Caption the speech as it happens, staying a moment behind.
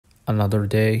Another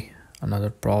day, another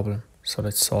problem, so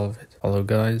let's solve it. Hello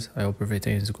guys, I hope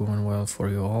everything is going well for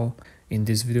you all. In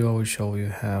this video I will show you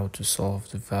how to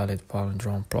solve the valid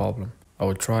palindrome problem. I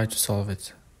will try to solve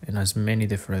it in as many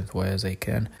different ways as I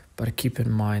can, but keep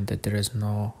in mind that there is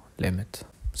no limit.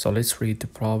 So let's read the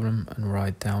problem and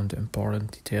write down the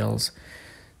important details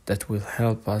that will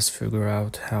help us figure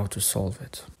out how to solve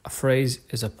it. A phrase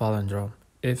is a palindrome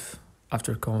if,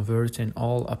 after converting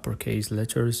all uppercase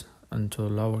letters into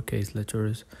lowercase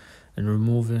letters and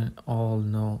removing all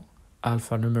no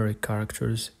alphanumeric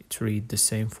characters, it reads the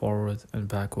same forward and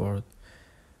backward.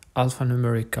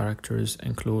 Alphanumeric characters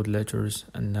include letters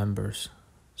and numbers.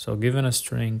 So given a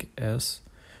string S,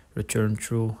 return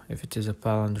true if it is a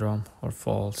palindrome or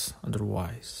false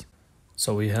otherwise.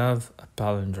 So we have a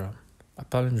palindrome. A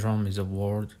palindrome is a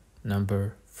word,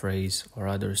 number, phrase, or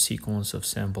other sequence of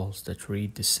symbols that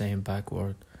read the same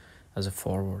backward as a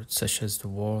forward, such as the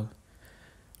word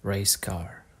race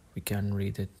car. We can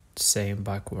read it same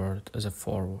backward as a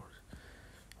forward.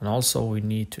 And also we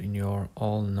need to ignore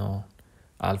all known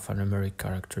alphanumeric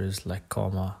characters like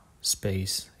comma,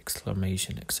 space,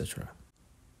 exclamation, etc.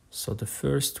 So the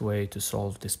first way to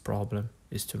solve this problem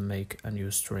is to make a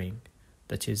new string,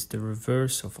 that is the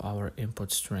reverse of our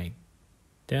input string.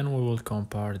 Then we will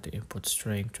compare the input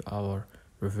string to our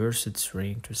reversed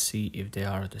string to see if they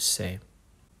are the same.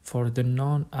 For the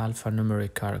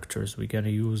non-alphanumeric characters, we're going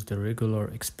to use the regular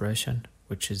expression,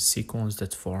 which is sequence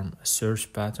that form a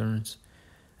search patterns,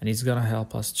 and it's going to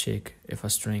help us check if a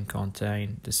string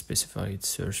contains the specified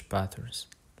search patterns,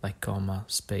 like comma,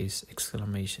 space,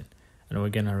 exclamation, and we're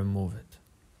going to remove it.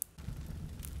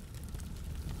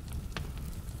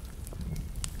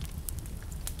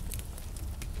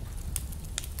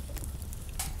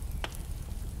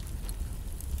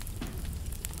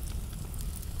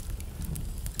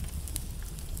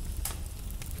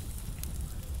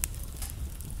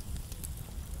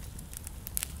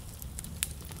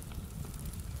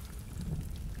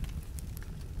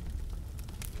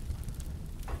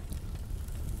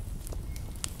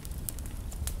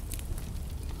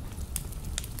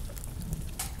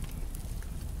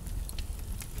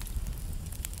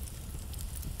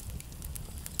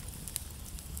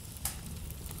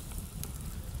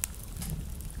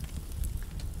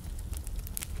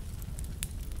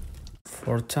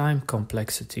 For time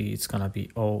complexity, it's gonna be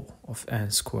O of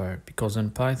n squared, because in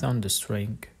Python the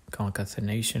string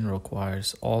concatenation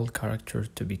requires all characters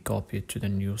to be copied to the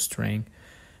new string,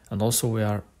 and also we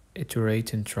are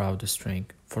iterating throughout the string.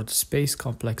 For the space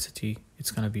complexity,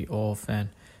 it's gonna be O of n,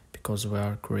 because we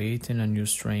are creating a new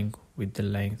string with the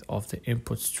length of the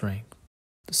input string.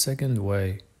 The second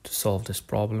way to solve this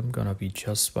problem gonna be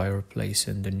just by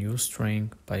replacing the new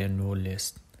string by a new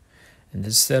list. And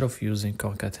instead of using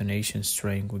concatenation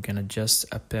string, we're gonna just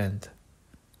append,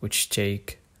 which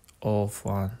take O of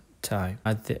one time.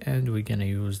 At the end, we're gonna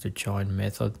use the join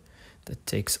method that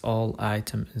takes all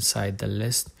items inside the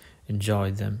list and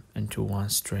join them into one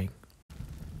string.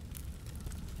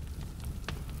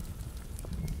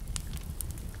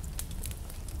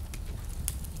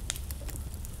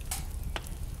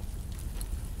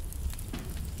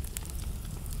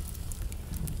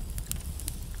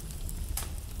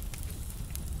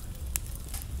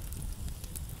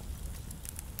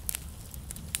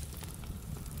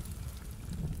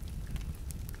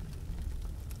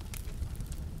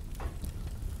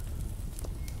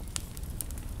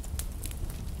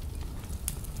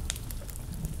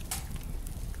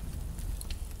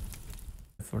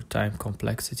 For time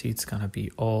complexity, it's gonna be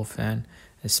O of n,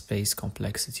 and space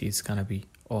complexity, it's gonna be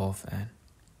O of n.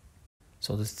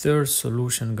 So the third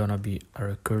solution gonna be a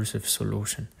recursive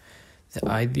solution. The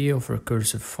idea of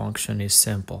recursive function is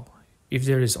simple. If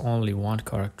there is only one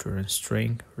character in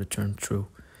string, return true.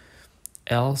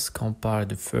 Else, compare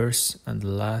the first and the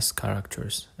last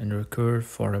characters and recur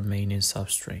for remaining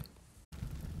substring.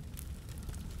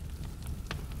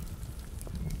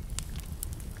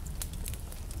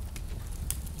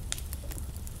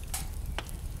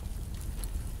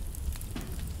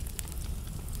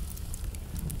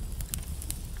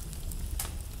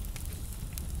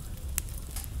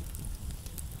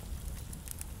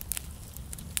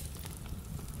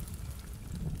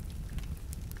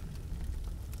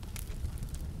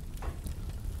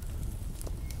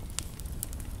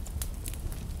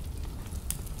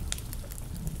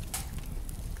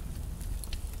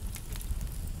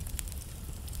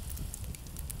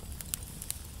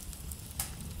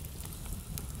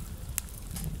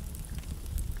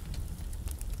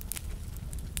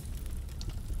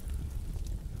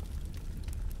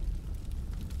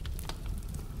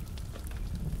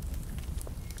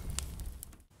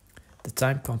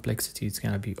 time complexity is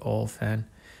gonna be O of n,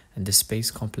 and the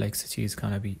space complexity is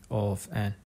gonna be O of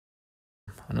n.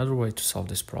 Another way to solve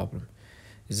this problem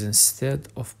is, instead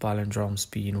of palindromes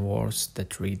being words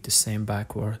that read the same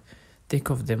backward,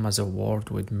 think of them as a word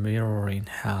with mirroring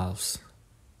halves.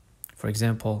 For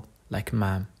example, like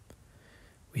ma'am.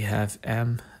 We have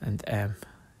M and M.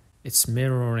 It's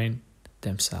mirroring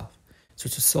themselves. So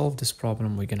to solve this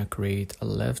problem, we're gonna create a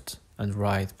left and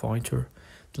right pointer.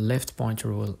 The left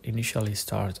pointer will initially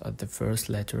start at the first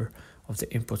letter of the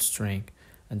input string,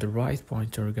 and the right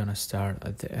pointer is gonna start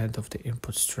at the end of the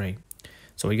input string.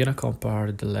 So we're gonna compare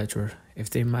the letter. If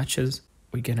they matches,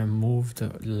 we're gonna move the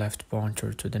left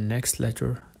pointer to the next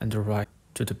letter and the right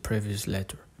to the previous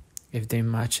letter. If they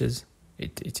matches,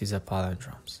 it is a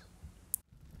palindrome.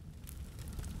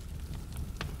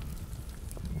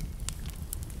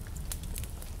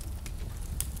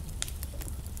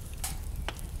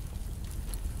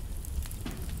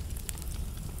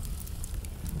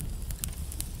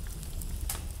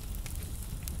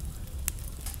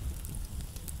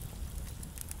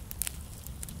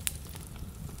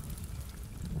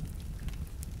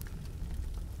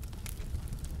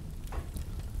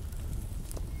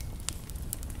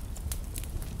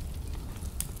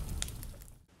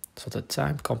 So the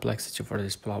time complexity for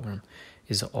this problem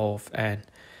is O of n,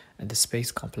 and the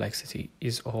space complexity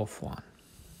is O of 1.